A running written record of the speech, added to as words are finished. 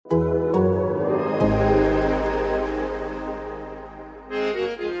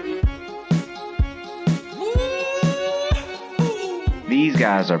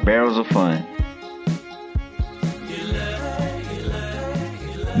guys are barrels of fun.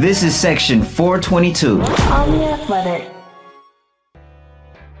 This is section 422. On the Athletic.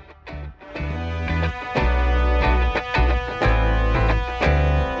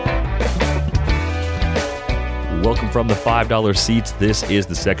 Welcome from the $5 seats. This is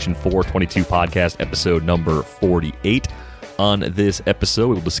the Section 422 podcast, episode number 48. On this episode,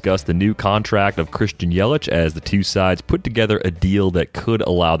 we will discuss the new contract of Christian Yelich as the two sides put together a deal that could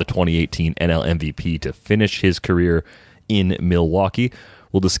allow the 2018 NL MVP to finish his career in Milwaukee.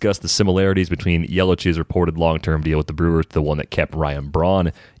 We'll discuss the similarities between Yelich's reported long-term deal with the Brewers, the one that kept Ryan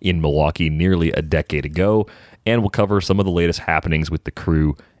Braun in Milwaukee nearly a decade ago, and we'll cover some of the latest happenings with the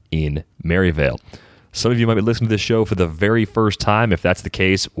crew in Maryvale. Some of you might be listening to this show for the very first time. If that's the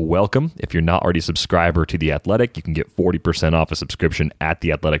case, welcome. If you're not already a subscriber to The Athletic, you can get 40% off a subscription at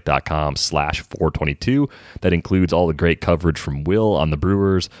theathletic.com/422. That includes all the great coverage from Will on the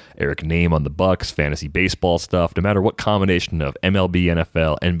Brewers, Eric Name on the Bucks, fantasy baseball stuff. No matter what combination of MLB,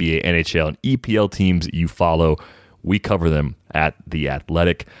 NFL, NBA, NHL, and EPL teams you follow, we cover them at The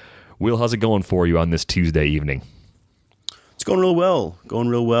Athletic. Will, how's it going for you on this Tuesday evening? It's going real well.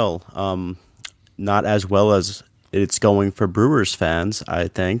 Not as well as it's going for Brewers fans, I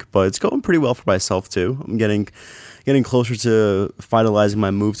think, but it's going pretty well for myself too. I'm getting closer to finalizing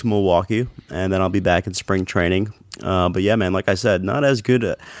my move to Milwaukee, and then I'll be back in spring training. But yeah, man, like I said, not as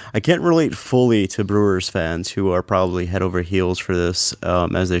good. I can't relate fully to Brewers fans who are probably head over heels for this,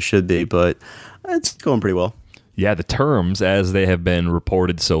 as they should be, but it's going pretty well. Yeah, the terms, as they have been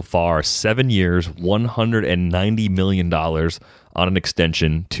reported so far, 7 years, $190 million on an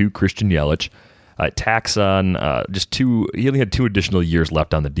extension to Christian Yelich. Tax on he only had 2 additional years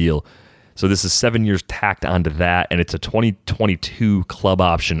left on the deal. So this is 7 years tacked onto that, and it's a 2022 club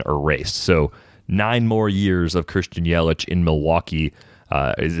option erased. So 9 more years of Christian Yelich in Milwaukee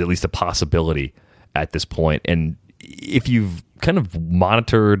is at least a possibility at this point. And if you've kind of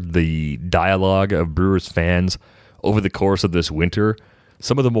monitored the dialogue of Brewers fans over the course of this winter,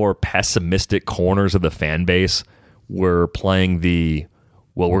 some of the more pessimistic corners of the fan base were playing the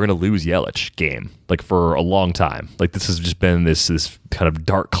well, we're going to lose Yelich game, like for a long time. Like this has just been this kind of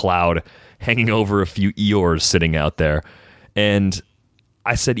dark cloud hanging over a few Eeyores sitting out there. And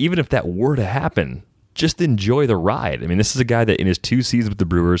I said, even if that were to happen, just enjoy the ride. I mean, this is a guy that in his 2 seasons with the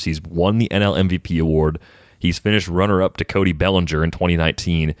Brewers, he's won the NL MVP award. He's finished runner-up to Cody Bellinger in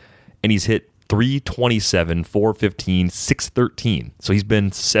 2019, and he's hit .327, .415, .613. So he's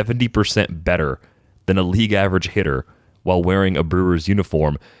been 70% better than a league average hitter while wearing a Brewers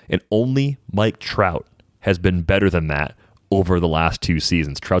uniform, and only Mike Trout has been better than that over the last 2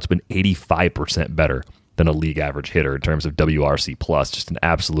 seasons. Trout's been 85% better than a league average hitter in terms of WRC+. Just an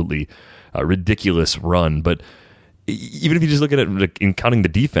absolutely ridiculous run. But even if you just look at it in counting the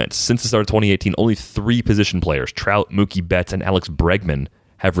defense, since the start of 2018, only 3 position players, Trout, Mookie Betts, and Alex Bregman,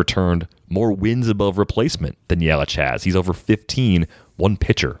 have returned more wins above replacement than Yelich has. He's over 15. One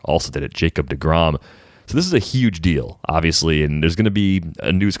pitcher also did it, Jacob deGrom. So this is a huge deal, obviously, and there's going to be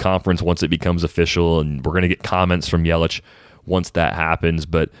a news conference once it becomes official, and we're going to get comments from Yelich once that happens.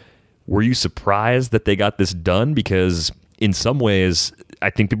 But were you surprised that they got this done? Because in some ways, I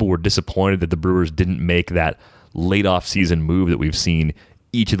think people were disappointed that the Brewers didn't make that late off-season move that we've seen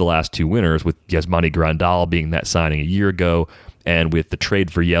each of the last 2 winners, with Yasmani Grandal being that signing a year ago, and with the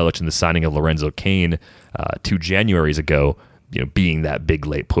trade for Yelich and the signing of Lorenzo Cain 2 Januaries ago, being that big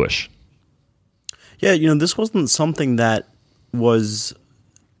late push. Yeah, this wasn't something that was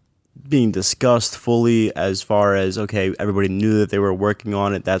being discussed fully as far as, okay, everybody knew that they were working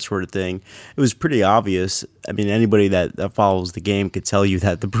on it, that sort of thing. It was pretty obvious. I mean, anybody that follows the game could tell you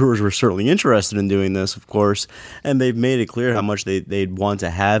that the Brewers were certainly interested in doing this, of course, and they've made it clear how much they'd want to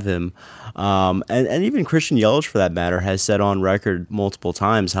have him. And even Christian Yelich, for that matter, has said on record multiple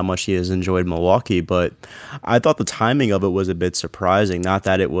times how much he has enjoyed Milwaukee, but I thought the timing of it was a bit surprising. Not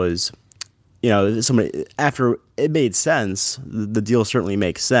that it was... somebody after it made sense, the deal certainly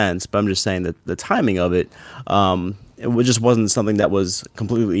makes sense, but I'm just saying that the timing of it, it just wasn't something that was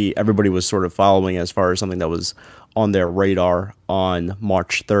completely, everybody was sort of following as far as something that was on their radar on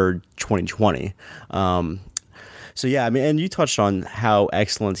March 3rd, 2020. So yeah, I mean, and you touched on how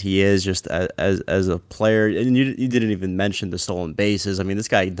excellent he is just as a player, and you didn't even mention the stolen bases. I mean, this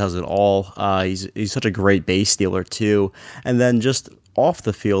guy does it all. He's such a great base stealer too, and then just off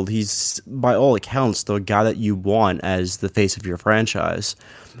the field, he's by all accounts the guy that you want as the face of your franchise,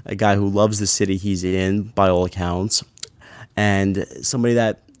 a guy who loves the city he's in by all accounts, and somebody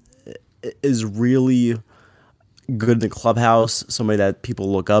that is really good in the clubhouse, somebody that people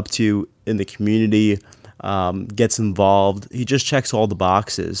look up to in the community. gets involved. He just checks all the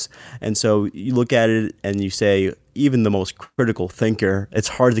boxes. And so you look at it and you say, even the most critical thinker, it's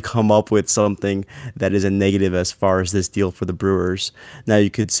hard to come up with something that is a negative as far as this deal for the Brewers. Now, you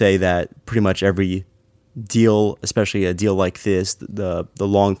could say that pretty much every deal, especially a deal like this, the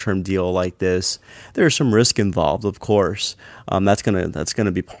long-term deal like this, there's some risk involved, of course. That's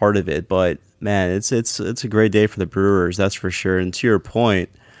gonna be part of it. But man, it's a great day for the Brewers, that's for sure. And to your point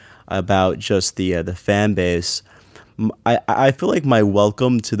about just the fan base, I feel like my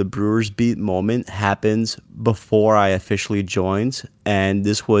welcome to the Brewers beat moment happens before I officially joined, and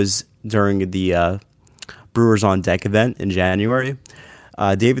this was during the Brewers on Deck event in January.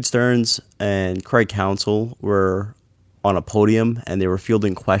 David Stearns and Craig Counsell were on a podium, and they were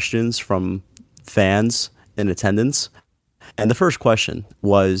fielding questions from fans in attendance. And the first question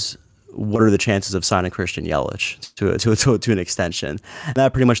was, what are the chances of signing Christian Yelich to an extension? And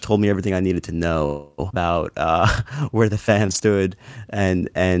that pretty much told me everything I needed to know about where the fans stood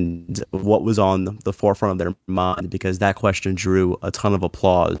and what was on the forefront of their mind, because that question drew a ton of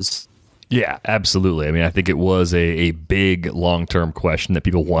applause. Yeah, absolutely. I mean, I think it was a big long-term question that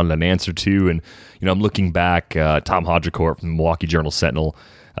people wanted an answer to. And, I'm looking back, Tom Hodgecourt from the Milwaukee Journal-Sentinel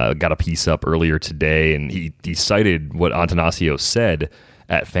got a piece up earlier today, and he cited what Attanasio said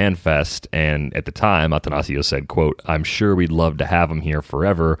at FanFest. And at the time, Attanasio said, quote, "I'm sure we'd love to have him here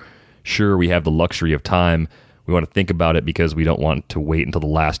forever. Sure, we have the luxury of time. We want to think about it because we don't want to wait until the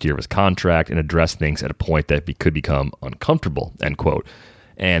last year of his contract and address things at a point that could become uncomfortable," end quote.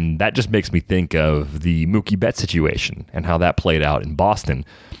 And that just makes me think of the Mookie Betts situation and how that played out in Boston.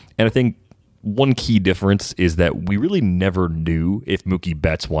 And I think one key difference is that we really never knew if Mookie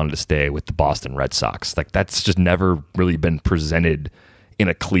Betts wanted to stay with the Boston Red Sox. Like, that's just never really been presented in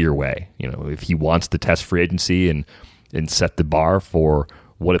a clear way. If he wants to test free agency and set the bar for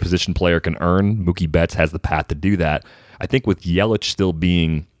what a position player can earn, Mookie Betts has the path to do that. I think with Yelich still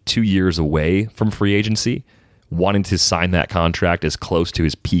being 2 years away from free agency, wanting to sign that contract as close to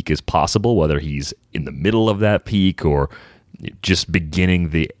his peak as possible, whether he's in the middle of that peak or just beginning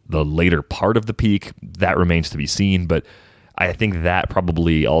the later part of the peak, that remains to be seen. But I think that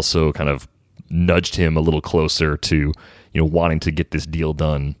probably also kind of nudged him a little closer to wanting to get this deal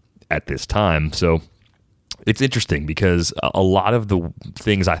done at this time. So it's interesting because a lot of the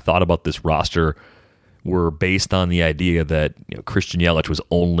things I thought about this roster were based on the idea that Christian Yelich was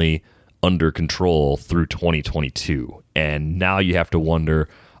only under control through 2022. And now you have to wonder,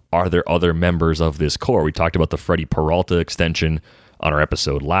 are there other members of this core? We talked about the Freddie Peralta extension on our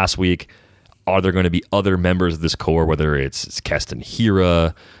episode last week. Are there going to be other members of this core, whether it's Keston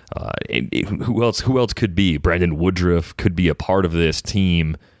Hiura, who else could be? Brandon Woodruff could be a part of this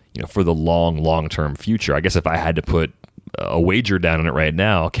team, for the long-term future. I guess if I had to put a wager down on it right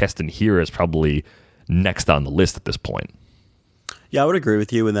now, Keston Hiura is probably next on the list at this point. Yeah, I would agree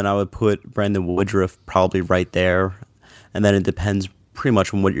with you, and then I would put Brandon Woodruff probably right there, and then it depends pretty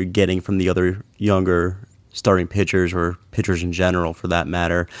much on what you're getting from the other younger starting pitchers or pitchers in general for that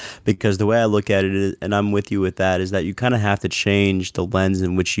matter, because the way I look at it, and I'm with you with that, is that you kind of have to change the lens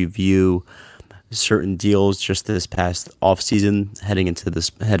in which you view certain deals just this past offseason heading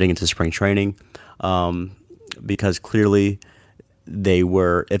into spring training, because clearly they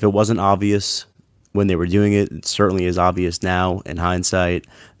were, if it wasn't obvious when they were doing it, it certainly is obvious now in hindsight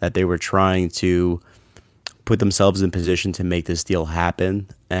that they were trying to put themselves in position to make this deal happen.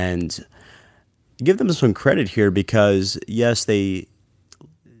 And give them some credit here because, yes, they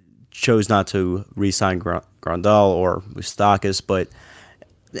chose not to re-sign Grandal or Moustakas, but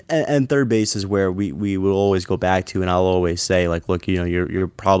and third base is where we will always go back to, and I'll always say, like, look, you're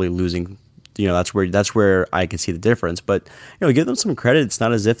probably losing. That's where I can see the difference. But give them some credit. It's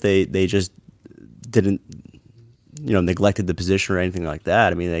not as if they just didn't neglected the position or anything like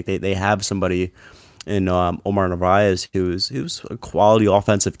that. I mean, like they have somebody in Omar Narvaez who's a quality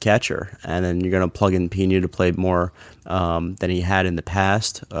offensive catcher, and then you're going to plug in Pena to play more than he had in the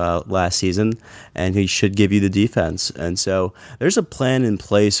past last season, and he should give you the defense. And so there's a plan in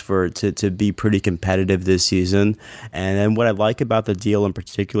place to be pretty competitive this season. And then what I like about the deal in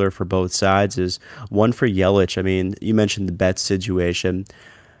particular for both sides is one for Yelich. I mean, you mentioned the Betts situation.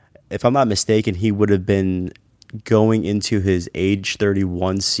 If I'm not mistaken, he would have been going into his age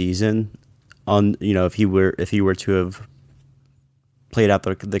 31 season on, if he were to have played out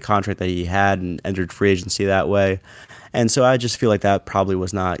the contract that he had and entered free agency that way. And so I just feel like that probably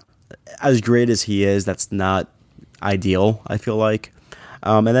was not, as great as he is, that's not ideal, I feel like.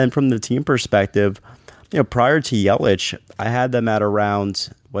 And then from the team perspective, prior to Yelich, I had them at around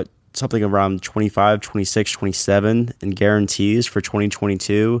something around 25, 26, 27 in guarantees for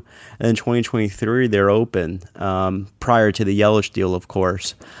 2022. And then 2023, they're open prior to the Yelich deal, of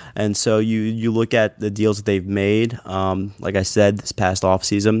course. And so you look at the deals that they've made, like I said, this past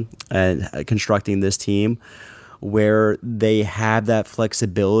offseason and constructing this team where they have that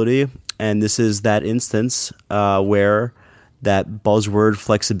flexibility. And this is that instance where that buzzword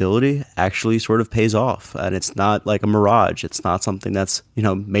flexibility actually sort of pays off, and it's not like a mirage. It's not something that's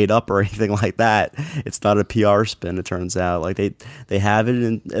made up or anything like that. It's not a PR spin. It turns out like they have it,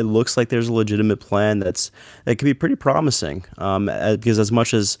 and it looks like there's a legitimate plan that could be pretty promising. Because as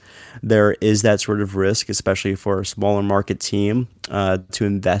much as there is that sort of risk, especially for a smaller market team, to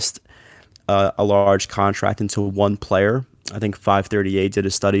invest a large contract into one player. I think 538 did a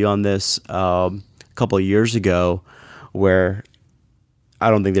study on this a couple of years ago, where I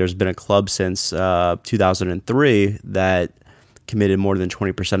don't think there's been a club since 2003 that committed more than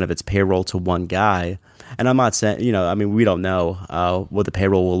 20% of its payroll to one guy. And I'm not saying, we don't know what the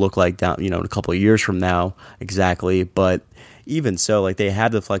payroll will look like down, in a couple of years from now exactly. But even so, like, they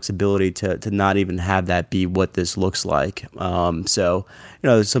have the flexibility to not even have that be what this looks like. So,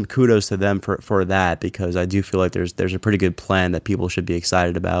 some kudos to them for that, because I do feel like there's a pretty good plan that people should be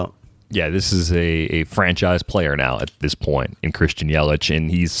excited about. Yeah, this is a franchise player now at this point in Christian Yelich, and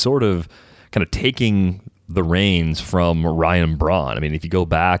he's sort of kind of taking the reins from Ryan Braun. I mean, if you go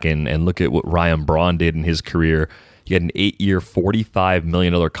back and look at what Ryan Braun did in his career, he had an 8-year, $45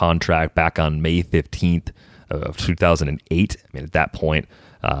 million contract back on May 15th of 2008. I mean, at that point,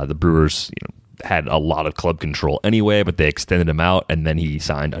 the Brewers had a lot of club control anyway, but they extended him out, and then he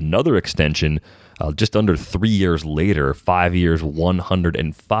signed another extension just under 3 years later, 5 years,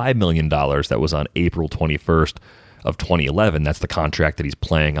 $105 million. That was on April 21st of 2011. That's the contract that he's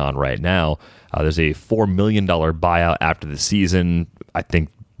playing on right now. There's a $4 million buyout after the season. I think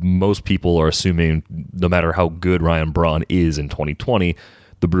most people are assuming no matter how good Ryan Braun is in 2020,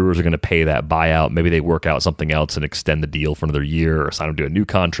 the Brewers are going to pay that buyout. Maybe they work out something else and extend the deal for another year or sign him to a new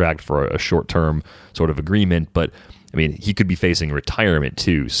contract for a short-term sort of agreement. But, I mean, he could be facing retirement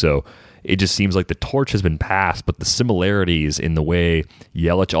too. So it just seems like the torch has been passed, but the similarities in the way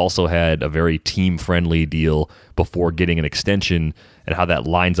Yelich also had a very team-friendly deal before getting an extension, and how that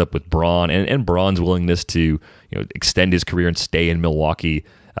lines up with Braun and Braun's willingness to extend his career and stay in Milwaukee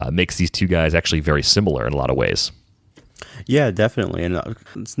makes these two guys actually very similar in a lot of ways. Yeah, definitely, and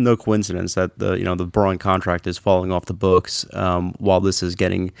it's no coincidence that the Braun contract is falling off the books while this is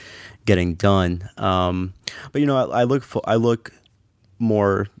getting done. But I look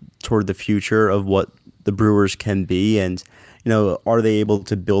more toward the future of what the Brewers can be, and are they able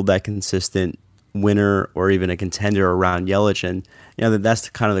to build that consistent winner or even a contender around Yelich? And that's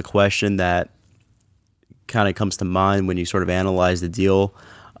kind of the question that kind of comes to mind when you sort of analyze the deal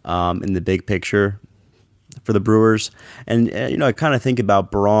in the big picture for the Brewers. And I kind of think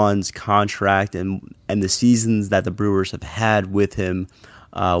about Braun's contract and the seasons that the Brewers have had with him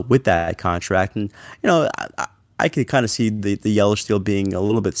with that contract, and I could kind of see the Yelich deal being a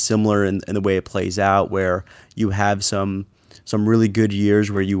little bit similar in the way it plays out, where you have some really good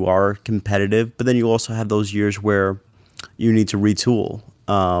years where you are competitive, but then you also have those years where you need to retool.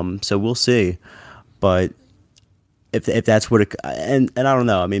 So we'll see. But if that's what and I don't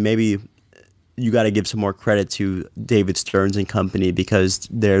know. I mean, maybe you got to give some more credit to David Stearns and company, because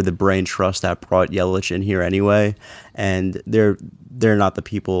they're the brain trust that brought Yelich in here anyway, and they're not the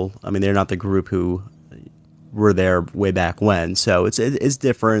people. I mean, they're not the group who were there way back when. So it's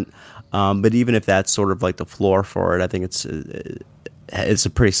different. But even if that's sort of like the floor for it, I think it's a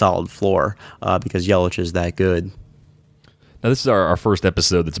pretty solid floor because Yelich is that good. Now, this is our first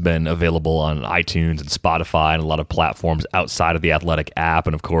episode that's been available on iTunes and Spotify and a lot of platforms outside of the Athletic app.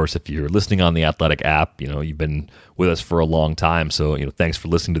 And of course, if you're listening on the Athletic app, you've been with us for a long time. So, thanks for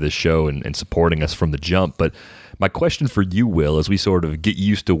listening to this show and supporting us from the jump. But my question for you, Will, as we sort of get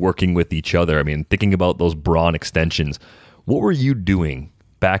used to working with each other, I mean, thinking about those Braun extensions, what were you doing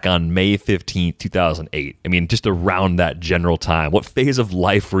back on May 15th, 2008? I mean, just around that general time. What phase of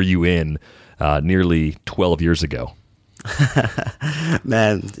life were you in nearly 12 years ago?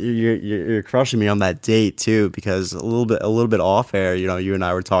 Man, you're crushing me on that date too, because a little bit off air, you and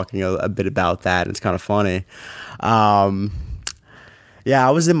I were talking a bit about that, and it's kind of funny. Yeah,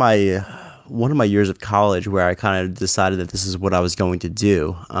 I was in one of my years of college where I kind of decided that this is what I was going to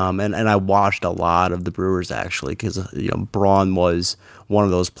do, and I watched a lot of the Brewers actually, because Braun was one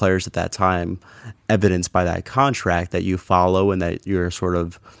of those players at that time, evidenced by that contract that you follow and that you're sort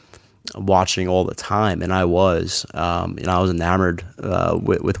of watching all the time, and I was enamored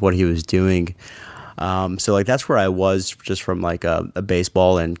with what he was doing. So like that's where I was just from like a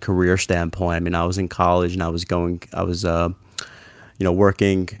baseball and career standpoint. I mean, I was in college and I was working.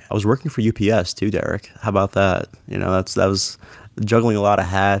 I was working for UPS too, Derek. How about that? That was juggling a lot of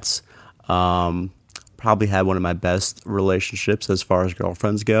hats. Probably had one of my best relationships as far as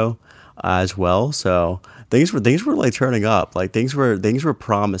girlfriends go, as well. So things were like turning up. Like things were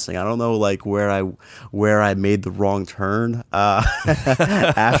promising. I don't know like where I made the wrong turn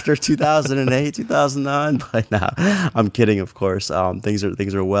after 2008, 2009. But nah, I'm kidding, of course.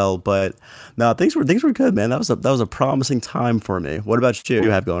 Things are well, but no, things were good, man. That was a promising time for me. What about you? What do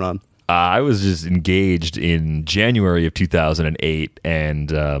you have going on? I was just engaged in January of 2008, and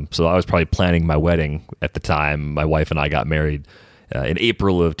so I was probably planning my wedding at the time. My wife and I got married in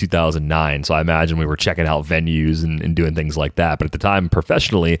April of 2009, so I imagine we were checking out venues and doing things like that. But at the time,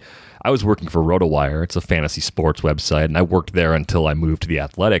 professionally, I was working for RotoWire. It's a fantasy sports website, and I worked there until I moved to The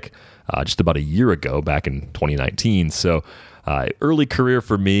Athletic just about a year ago, back in 2019. So early career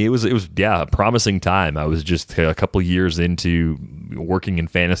for me, it was a promising time. I was just a couple years into working in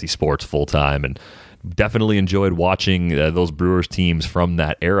fantasy sports full time, and definitely enjoyed watching those Brewers teams from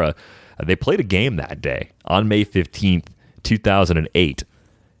that era. They played a game that day on May 15th, 2008.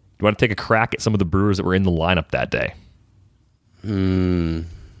 You want to take a crack at some of the Brewers that were in the lineup that day? I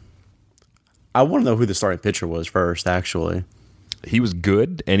want to know who the starting pitcher was first, actually. He was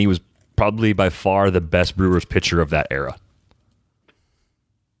good, and he was probably by far the best Brewers pitcher of that era.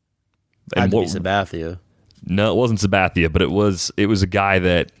 Had to be Sabathia. No, it wasn't Sabathia, but it was a guy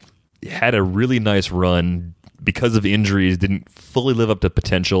that had a really nice run. Because of injuries, didn't fully live up to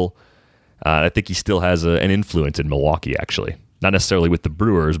potential. I think he still has an influence in Milwaukee, actually. Not necessarily with the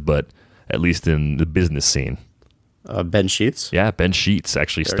Brewers, but at least in the business scene. Ben Sheets? Yeah, Ben Sheets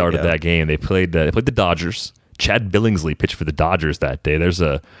actually started that game. They played the Dodgers. Chad Billingsley pitched for the Dodgers that day. There's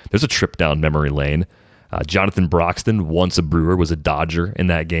a trip down memory lane. Jonathan Broxton, once a Brewer, was a Dodger in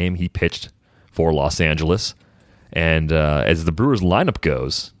that game. He pitched for Los Angeles. And as the Brewers lineup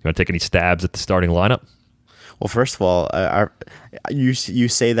goes, you want to take any stabs at the starting lineup? Well, first of all, you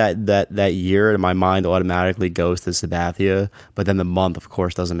say that year, and my mind automatically goes to Sabathia, but then the month, of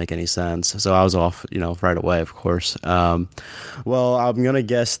course, doesn't make any sense. So I was off, right away, of course. Well, I'm gonna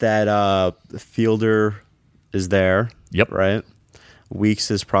guess that Fielder is there. Yep. Right.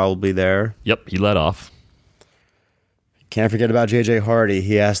 Weeks is probably there. Yep. He led off. Can't forget about J.J. Hardy.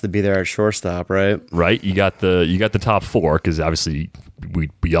 He has to be there at shortstop, right? Right. You got the top four because obviously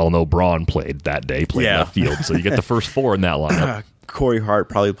we all know Braun played that day, played left field. So you get the first four in that lineup. Corey Hart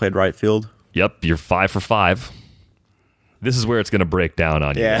probably played right field. Yep. You're 5 for 5. This is where it's going to break down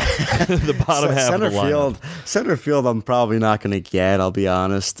on you. Yeah. The bottom half of the lineup. Center field, I'm probably not going to get. I'll be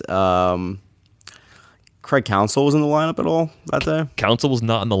honest. Craig Counsell was in the lineup at all that day? Counsell was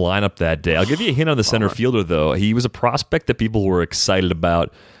not in the lineup that day. I'll give you a hint on the center fielder, though. He was a prospect that people were excited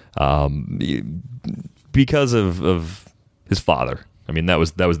about because of his father. I mean, that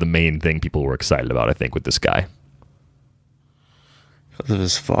was the main thing people were excited about, I think, with this guy. Because of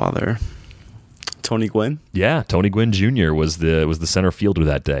his father. Tony Gwynn? Yeah, Tony Gwynn Jr. was the center fielder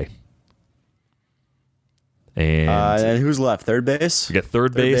that day. And who's left? Third base? You got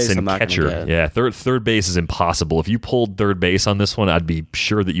third base and catcher. Yeah, third base is impossible. If you pulled third base on this one, I'd be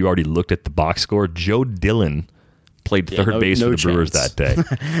sure that you already looked at the box score. Joe Dillon played third base for the Brewers that day.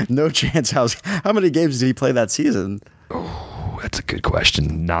 No chance. How many games did he play that season? Oh, that's a good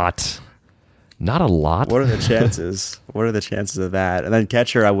question. Not a lot. What are the chances? What are the chances of that? And then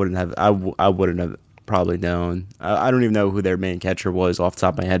catcher, I wouldn't have probably known. I don't even know who their main catcher was off the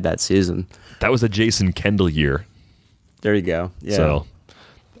top of my head that season. That was a Jason Kendall year. There you go. Yeah. So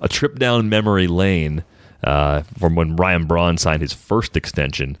a trip down memory lane from when Ryan Braun signed his first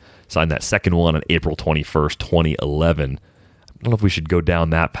extension, signed that second one on April 21st, 2011. I don't know if we should go down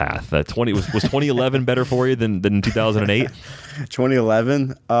that path. Was 2011 better for you than 2008? 2011?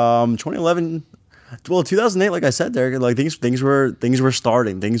 2011... Well, 2008, like I said, there, like things were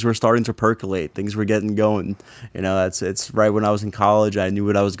starting. Things were starting to percolate. Things were getting going. It's right when I was in college. I knew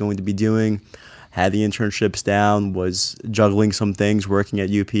what I was going to be doing. Had the internships down. Was juggling some things, working at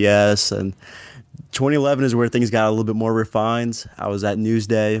UPS, and 2011 is where things got a little bit more refined. I was at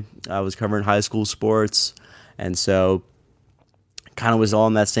Newsday. I was covering high school sports, and so kind of was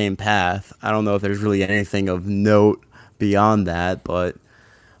on that same path. I don't know if there's really anything of note beyond that, but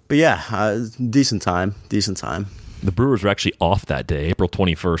yeah, decent time. The Brewers were actually off that day, April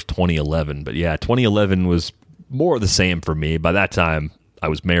 21st, 2011. But yeah, 2011 was more of the same for me. By that time, I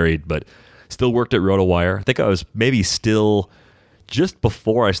was married, but still worked at RotoWire. I think I was maybe still just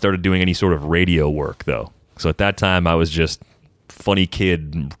before I started doing any sort of radio work, though. So at that time, I was just funny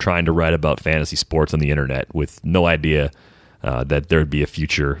kid trying to write about fantasy sports on the internet with no idea that there'd be a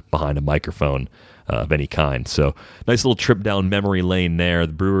future behind a microphone of any kind. So nice little trip down memory lane there.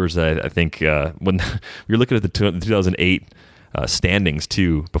 The Brewers, I think, when you're looking at the 2008 standings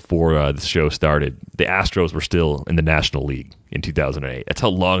too, before the show started, the Astros were still in the National League in 2008. That's how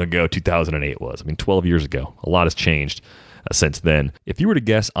long ago 2008 was. I mean, 12 years ago. A lot has changed since then. If you were to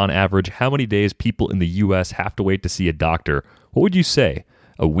guess on average how many days people in the U.S. have to wait to see a doctor, what would you say?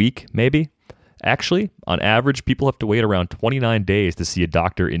 A week, maybe? Actually, on average, people have to wait around 29 days to see a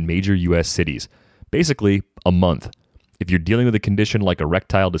doctor in major U.S. cities. Basically, a month. If you're dealing with a condition like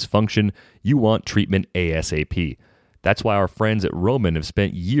erectile dysfunction, you want treatment ASAP. That's why our friends at Roman have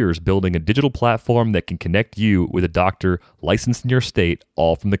spent years building a digital platform that can connect you with a doctor licensed in your state,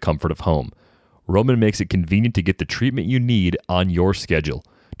 all from the comfort of home. Roman makes it convenient to get the treatment you need on your schedule.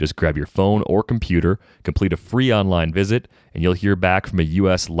 Just grab your phone or computer, complete a free online visit, and you'll hear back from a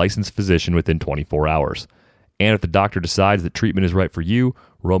U.S. licensed physician within 24 hours. And if the doctor decides that treatment is right for you,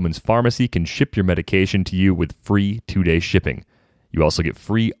 Roman's Pharmacy can ship your medication to you with free 2-day shipping. You also get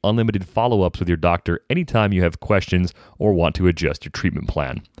free unlimited follow-ups with your doctor anytime you have questions or want to adjust your treatment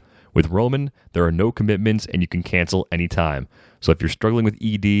plan. With Roman, there are no commitments and you can cancel anytime. So if you're struggling with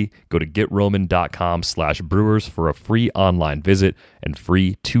ED, go to GetRoman.com/Brewers for a free online visit and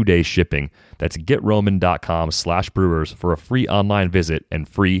free 2-day shipping. That's GetRoman.com/Brewers for a free online visit and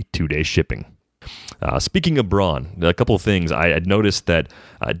free 2-day shipping. Speaking of Braun, a couple of things. I had noticed that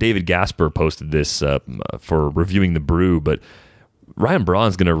David Gasper posted this for reviewing the Brew, but Ryan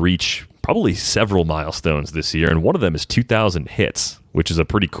Braun's going to reach probably several milestones this year, and one of them is 2,000 hits, which is a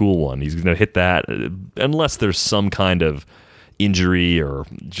pretty cool one. He's going to hit that unless there's some kind of injury or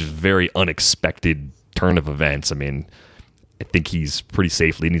just very unexpected turn of events. I mean, I think he's pretty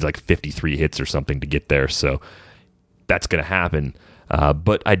safely needs like 53 hits or something to get there, so that's going to happen.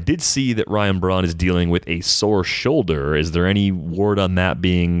 But I did see that Ryan Braun is dealing with a sore shoulder. Is there any word on that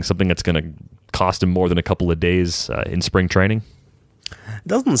being something that's going to cost him more than a couple of days in spring training? It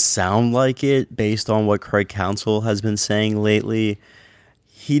doesn't sound like it based on what Craig Counsell has been saying lately.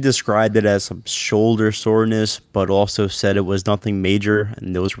 He described it as some shoulder soreness, but also said it was nothing major,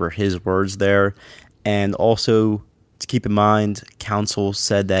 and those were his words there. And also, to keep in mind, Counsell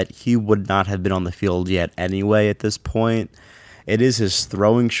said that he would not have been on the field yet anyway at this point. It is his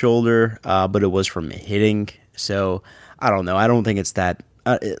throwing shoulder, but it was from hitting. So, I don't know. I don't think it's that.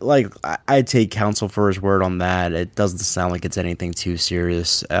 I'd take Counsell for his word on that. It doesn't sound like it's anything too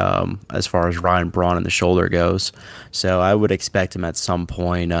serious as far as Ryan Braun and the shoulder goes. So I would expect him at some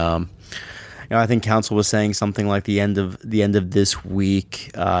point. I think Counsell was saying something like the end of this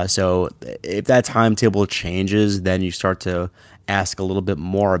week. So if that timetable changes, then you start to ask a little bit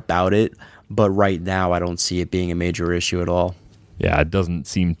more about it. But right now, I don't see it being a major issue at all. Yeah, it doesn't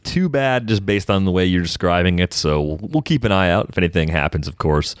seem too bad just based on the way you're describing it. So we'll keep an eye out. If anything happens, of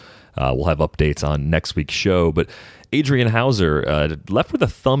course, we'll have updates on next week's show. But Adrian Hauser left with a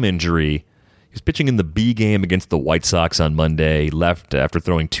thumb injury. He was pitching in the B game against the White Sox on Monday. He left after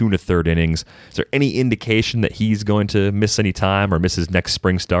throwing 2 1/3 innings. Is there any indication that he's going to miss any time or miss his next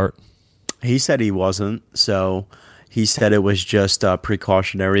spring start? He said he wasn't. So he said it was just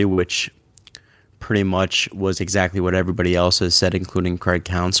precautionary, which pretty much was exactly what everybody else has said, including Craig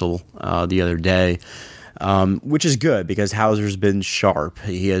Counsell the other day, which is good because Hauser's been sharp.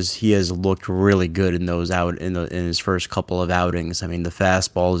 He has looked really good in those in his first couple of outings. I mean, the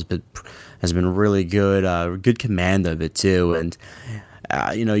fastball has been really good, good command of it too, and.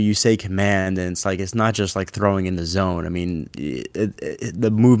 You say command, and it's not just like throwing in the zone. I mean,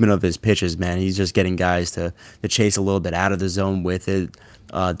 the movement of his pitches, man, he's just getting guys to chase a little bit out of the zone with it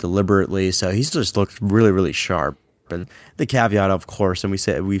deliberately. So he's just looked really, really sharp. And the caveat, of course, and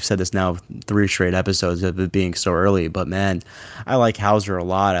we've said this now 3 straight episodes of it being so early, but man, I like Hauser a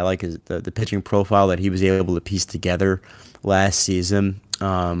lot. I like the pitching profile that he was able to piece together last season.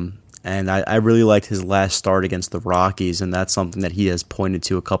 And I really liked his last start against the Rockies, and that's something that he has pointed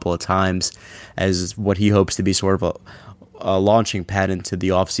to a couple of times as what he hopes to be sort of a launching pad into the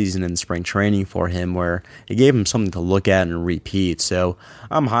offseason and spring training for him, where it gave him something to look at and repeat. So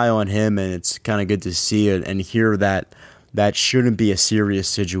I'm high on him, and it's kind of good to see it and hear that shouldn't be a serious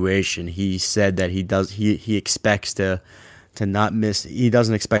situation. He said that he expects to not miss. He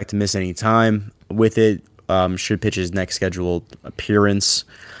doesn't expect to miss any time with it. Should pitch his next scheduled appearance.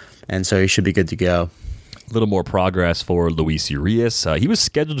 And so he should be good to go. A little more progress for Luis Urias. He was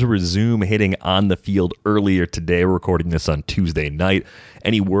scheduled to resume hitting on the field earlier today. We're recording this on Tuesday night.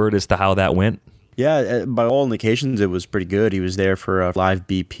 Any word as to how that went? Yeah, by all indications, it was pretty good. He was there for a live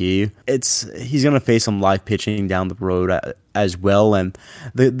BP. He's going to face some live pitching down the road as well. And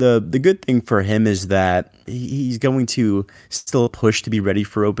the good thing for him is that he's going to still push to be ready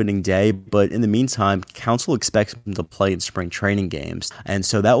for opening day, but in the meantime, Council expects him to play in spring training games, and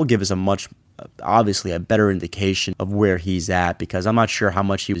so that will give us obviously a better indication of where he's at, because I'm not sure how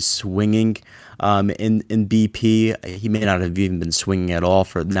much he was swinging in BP. He may not have even been swinging at all,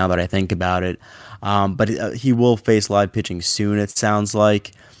 for now that I think about it. But he will face live pitching soon, it sounds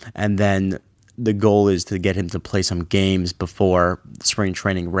like, and then the goal is to get him to play some games before spring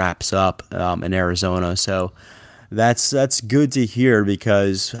training wraps up in Arizona. So that's good to hear,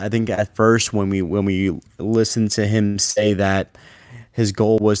 because I think at first when we listened to him say that his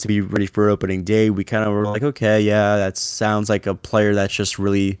goal was to be ready for opening day, we kind of were like, okay, yeah, that sounds like a player that's just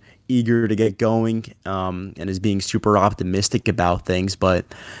really eager to get going and is being super optimistic about things. But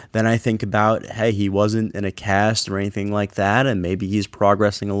then I think about, hey, he wasn't in a cast or anything like that, and maybe he's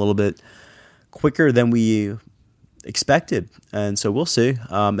progressing a little bit quicker than we expected, and so we'll see.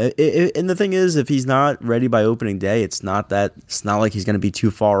 And the thing is, if he's not ready by opening day, it's not like he's going to be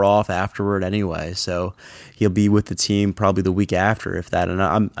too far off afterward anyway. So he'll be with the team probably the week after, if that. And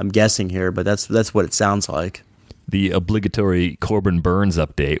I'm guessing here, but that's what it sounds like. The obligatory Corbin Burnes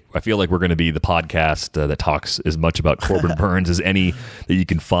update. I feel like we're going to be the podcast that talks as much about Corbin Burnes as any that you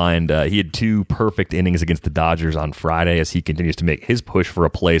can find. He had 2 perfect innings against the Dodgers on Friday as he continues to make his push for a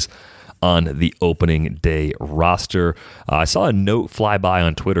place on the opening day roster. I saw a note fly by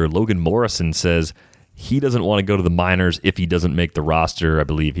on Twitter. Logan Morrison says he doesn't want to go to the minors if he doesn't make the roster. I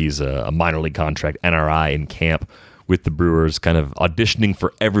believe he's a minor league contract NRI in camp with the Brewers, kind of auditioning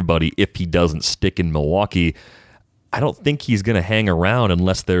for everybody if he doesn't stick in Milwaukee. I don't think he's going to hang around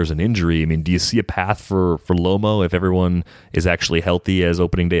unless there's an injury. I mean, do you see a path for Lomo if everyone is actually healthy as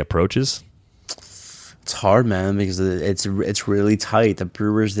opening day approaches? It's hard, man, because it's really tight. The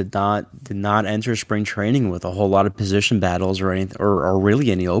Brewers did not enter spring training with a whole lot of position battles or anything, or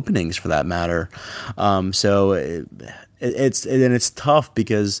really any openings for that matter. So it's tough,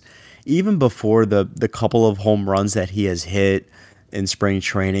 because even before the couple of home runs that he has hit in spring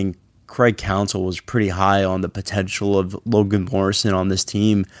training, Craig Counsell was pretty high on the potential of Logan Morrison on this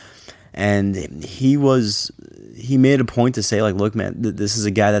team. And he made a point to say, like, look, man, this is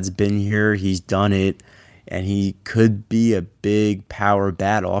a guy that's been here. He's done it. And he could be a big power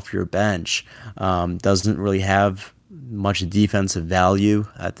bat off your bench. Doesn't really have much defensive value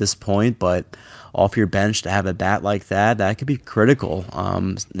at this point, but off your bench to have a bat like that could be critical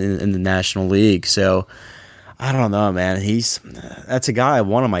in the National League. So I don't know, man. That's a guy I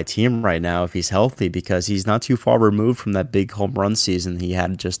want on my team right now if he's healthy, because he's not too far removed from that big home run season he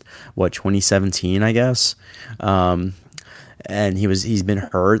had 2017, I guess. And he's been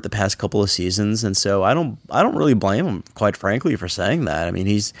hurt the past couple of seasons, and so I don't really blame him, quite frankly, for saying that. I mean,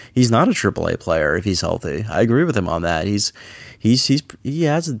 he's not a AAA player if he's healthy. I agree with him on that. He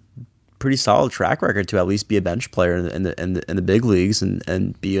has a pretty solid track record to at least be a bench player in the big leagues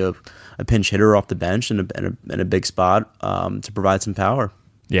and be a pinch hitter off the bench in a big spot to provide some power.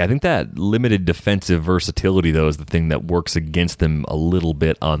 Yeah, I think that limited defensive versatility, though, is the thing that works against them a little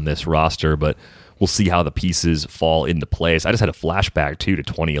bit on this roster, but we'll see how the pieces fall into place. I just had a flashback, too, to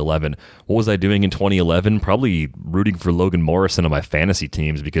 2011. What was I doing in 2011? Probably rooting for Logan Morrison on my fantasy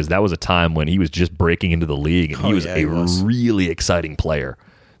teams, because that was a time when he was just breaking into the league, and he was a really exciting player.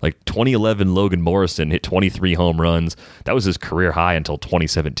 Like 2011, Logan Morrison hit 23 home runs. That was his career high until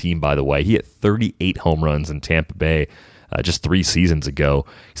 2017, by the way. He hit 38 home runs in Tampa Bay just 3 seasons ago.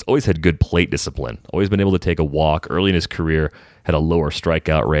 He's always had good plate discipline, always been able to take a walk. Early in his career, had a lower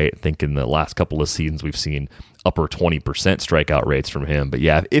strikeout rate. I think in the last couple of seasons, we've seen upper 20% strikeout rates from him. But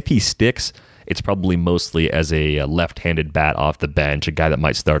yeah, if he sticks, it's probably mostly as a left-handed bat off the bench, a guy that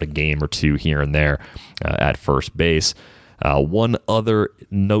might start a game or two here and there at first base. One other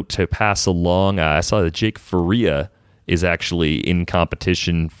note to pass along, I saw that Jake Faria is actually in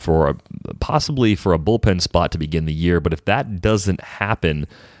competition possibly for a bullpen spot to begin the year. But if that doesn't happen,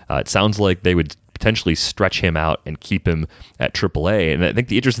 it sounds like they would potentially stretch him out and keep him at AAA. And I think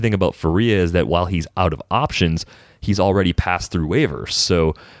the interesting thing about Faria is that while he's out of options, he's already passed through waivers.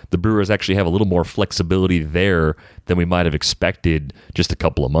 So the Brewers actually have a little more flexibility there than we might have expected just a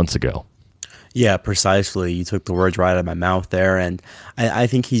couple of months ago. Yeah, precisely. You took the words right out of my mouth there. And I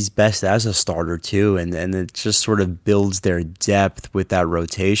think he's best as a starter too. And it just sort of builds their depth with that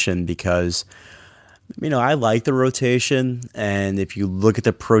rotation, because I like the rotation, and if you look at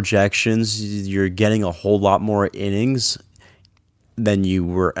the projections, you're getting a whole lot more innings than you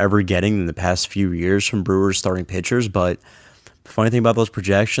were ever getting in the past few years from Brewers starting pitchers. But the funny thing about those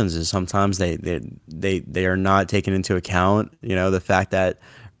projections is sometimes they are not taking into account, the fact that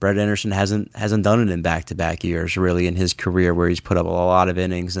Brett Anderson hasn't done it in back-to-back years, really, in his career, where he's put up a lot of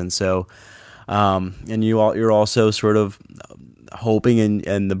innings. And so, and you're also sort of hoping,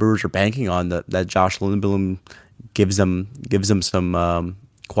 and the Brewers are banking on that Josh Lindblom gives them some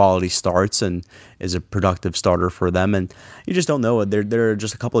quality starts and is a productive starter for them. And you just don't know. There are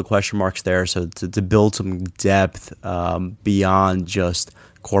just a couple of question marks there. So to build some depth beyond just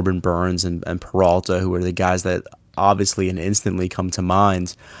Corbin Burns and Peralta, who are the guys that obviously and instantly come to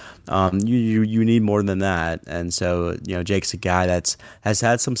mind, you need more than that. And so, Jake's a guy that's has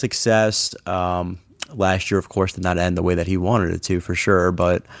had some success. Last year, of course, did not end the way that he wanted it to, for sure.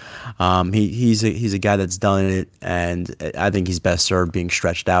 But he's a guy that's done it, and I think he's best served being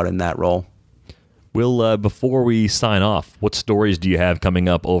stretched out in that role. Will, before we sign off, what stories do you have coming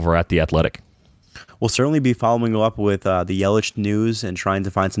up over at The Athletic? We'll certainly be following up with the Yelich news and trying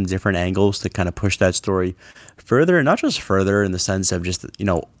to find some different angles to kind of push that story further, and not just further in the sense of just,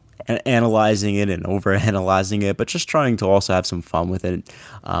 analyzing it and overanalyzing it, but just trying to also have some fun with it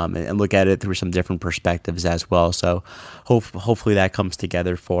and look at it through some different perspectives as well. So hopefully that comes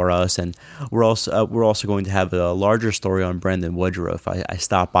together for us. And we're also going to have a larger story on Brandon Woodruff. I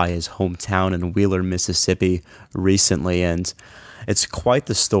stopped by his hometown in Wheeler, Mississippi recently, and it's quite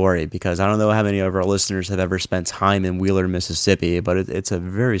the story, because I don't know how many of our listeners have ever spent time in Wheeler, Mississippi, but it's a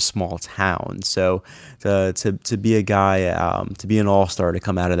very small town. So to be a guy, to be an all-star, to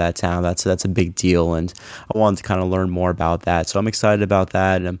come out of that town, that's a big deal. And I wanted to kind of learn more about that. So I'm excited about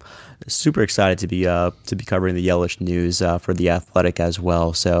that, and I'm super excited to be covering the Yelich news for The Athletic as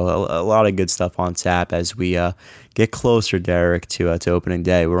well. So a lot of good stuff on tap as we get closer, Derek, to opening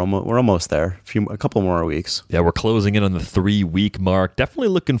day. We're almost there. A couple more weeks. Yeah, we're closing in on the 3-week mark. Definitely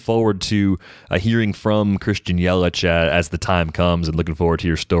looking forward to hearing from Christian Yelich as the time comes, and looking forward to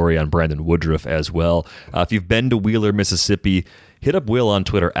your story on Brandon Woodruff as well. If you've been to Wheeler, Mississippi, hit up Will on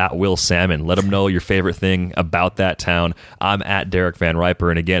Twitter at Will Salmon. Let him know your favorite thing about that town. I'm at Derek Van Riper.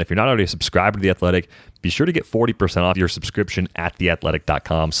 And again, if you're not already subscribed to The Athletic, be sure to get 40% off your subscription at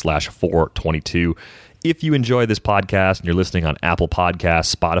theathletic.com/422. If you enjoy this podcast and you're listening on Apple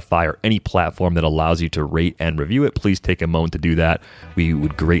Podcasts, Spotify, or any platform that allows you to rate and review it, please take a moment to do that. We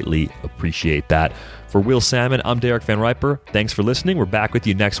would greatly appreciate that. For Will Salmon, I'm Derek Van Riper. Thanks for listening. We're back with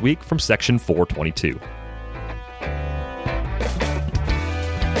you next week from Section 422.